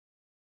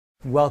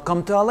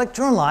Welcome to our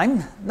lecture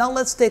online. Now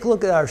let's take a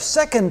look at our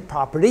second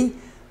property,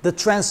 the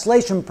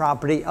translation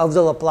property of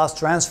the Laplace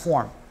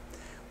transform.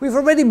 We've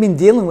already been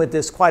dealing with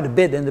this quite a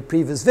bit in the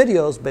previous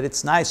videos, but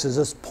it's nice to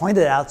just point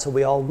it out so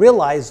we all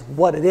realize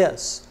what it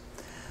is.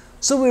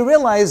 So we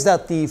realize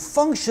that the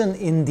function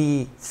in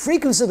the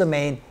frequency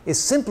domain is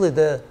simply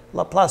the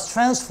Laplace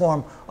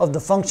transform of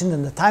the function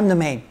in the time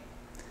domain.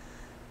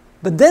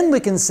 But then we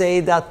can say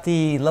that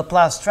the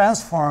Laplace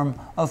transform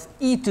of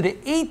e to the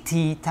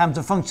at times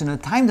the function in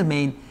the time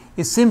domain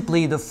is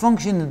simply the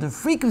function in the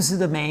frequency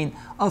domain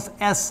of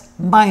s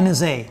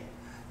minus a.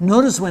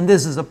 Notice when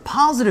this is a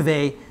positive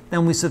a,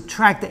 then we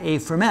subtract the a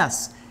from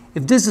s.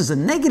 If this is a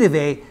negative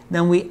a,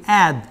 then we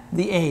add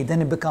the a.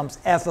 Then it becomes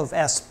f of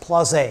s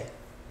plus a.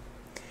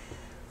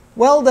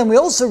 Well, then we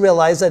also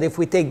realize that if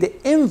we take the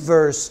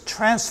inverse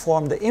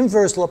transform, the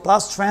inverse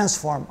Laplace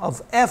transform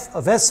of f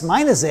of s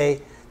minus a,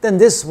 then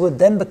this would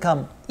then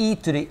become e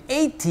to the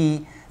at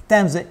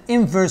times the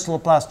inverse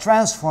Laplace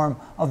transform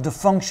of the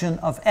function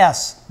of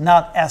s,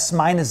 not s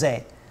minus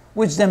a,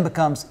 which then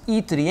becomes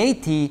e to the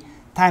at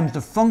times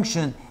the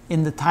function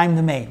in the time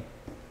domain.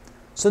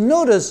 So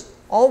notice,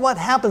 all what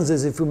happens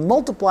is if we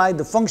multiply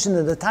the function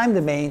in the time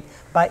domain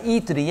by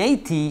e to the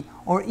at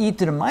or e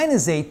to the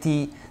minus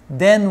at,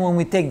 then when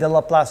we take the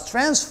Laplace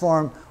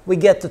transform, we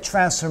get the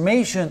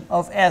transformation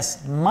of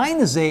s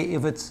minus a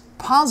if it's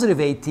positive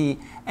at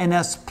and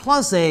s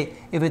plus a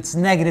if it's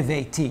negative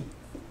at.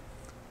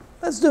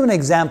 Let's do an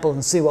example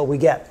and see what we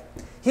get.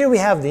 Here we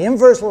have the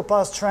inverse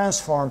Laplace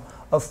transform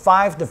of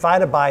 5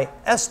 divided by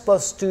s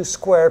plus 2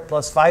 squared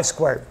plus 5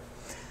 squared.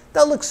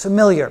 That looks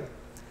familiar.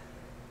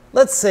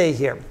 Let's say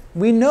here,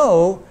 we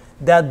know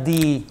that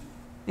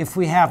if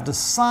we have the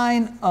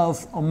sine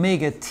of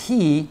omega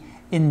t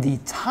in the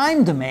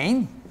time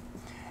domain,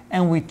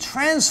 and we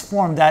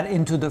transform that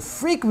into the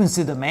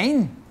frequency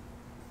domain,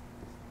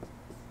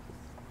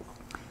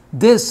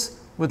 this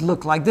would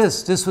look like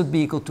this. This would be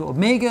equal to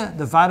omega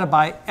divided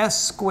by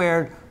s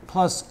squared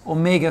plus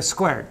omega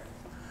squared.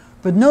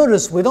 But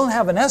notice we don't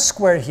have an s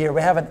squared here,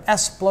 we have an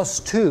s plus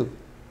 2.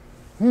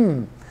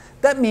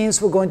 That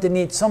means we're going to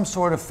need some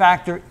sort of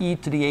factor e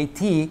to the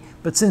at,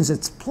 but since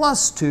it's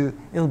plus 2,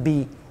 it'll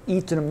be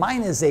e to the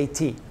minus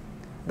at. In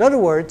other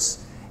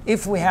words,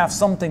 if we have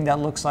something that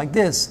looks like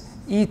this,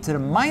 e to the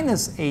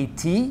minus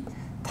at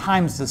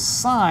times the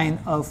sine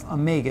of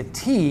omega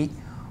t,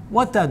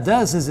 what that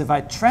does is if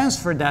I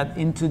transfer that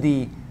into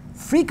the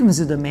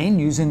frequency domain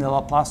using the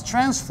Laplace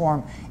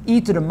transform, e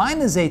to the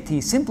minus at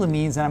simply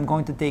means that I'm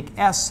going to take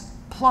s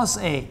plus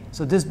a.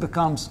 So this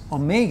becomes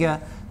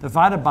omega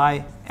divided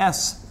by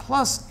s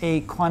plus a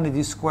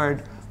quantity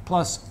squared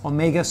plus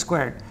omega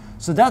squared.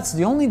 So that's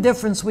the only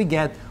difference we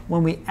get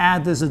when we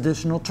add this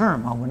additional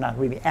term. Well, we're not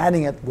really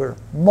adding it, we're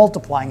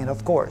multiplying it,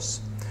 of course.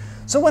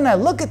 So when I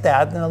look at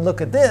that and I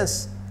look at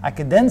this, I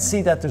can then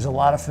see that there's a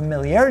lot of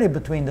familiarity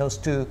between those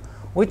two,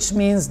 which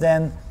means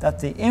then that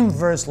the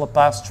inverse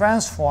Laplace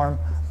transform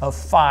of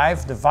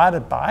 5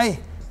 divided by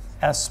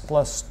s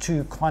plus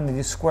 2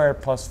 quantity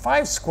squared plus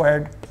 5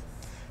 squared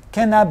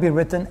cannot be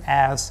written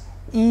as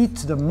e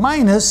to the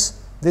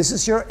minus, this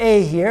is your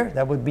a here,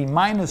 that would be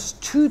minus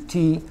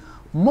 2t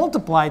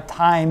multiplied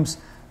times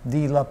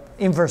the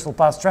inverse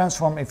Laplace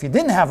transform if you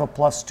didn't have a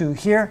plus 2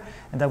 here,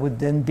 and that would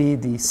then be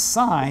the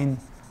sine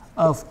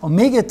of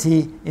omega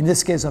t. In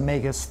this case,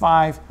 omega is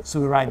 5, so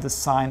we write the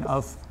sine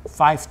of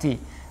 5t.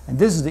 And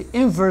this is the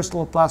inverse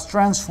Laplace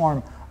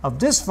transform of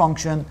this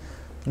function.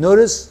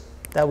 Notice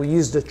that we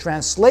use the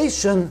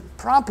translation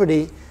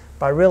property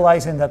by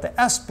realizing that the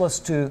s plus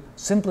 2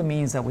 simply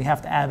means that we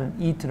have to add an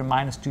e to the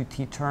minus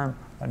 2t term,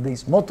 or at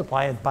least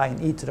multiply it by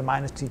an e to the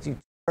minus 2t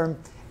term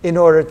in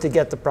order to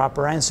get the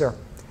proper answer.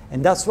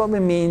 And that's what we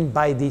mean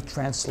by the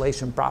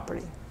translation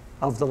property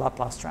of the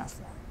Laplace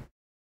transform.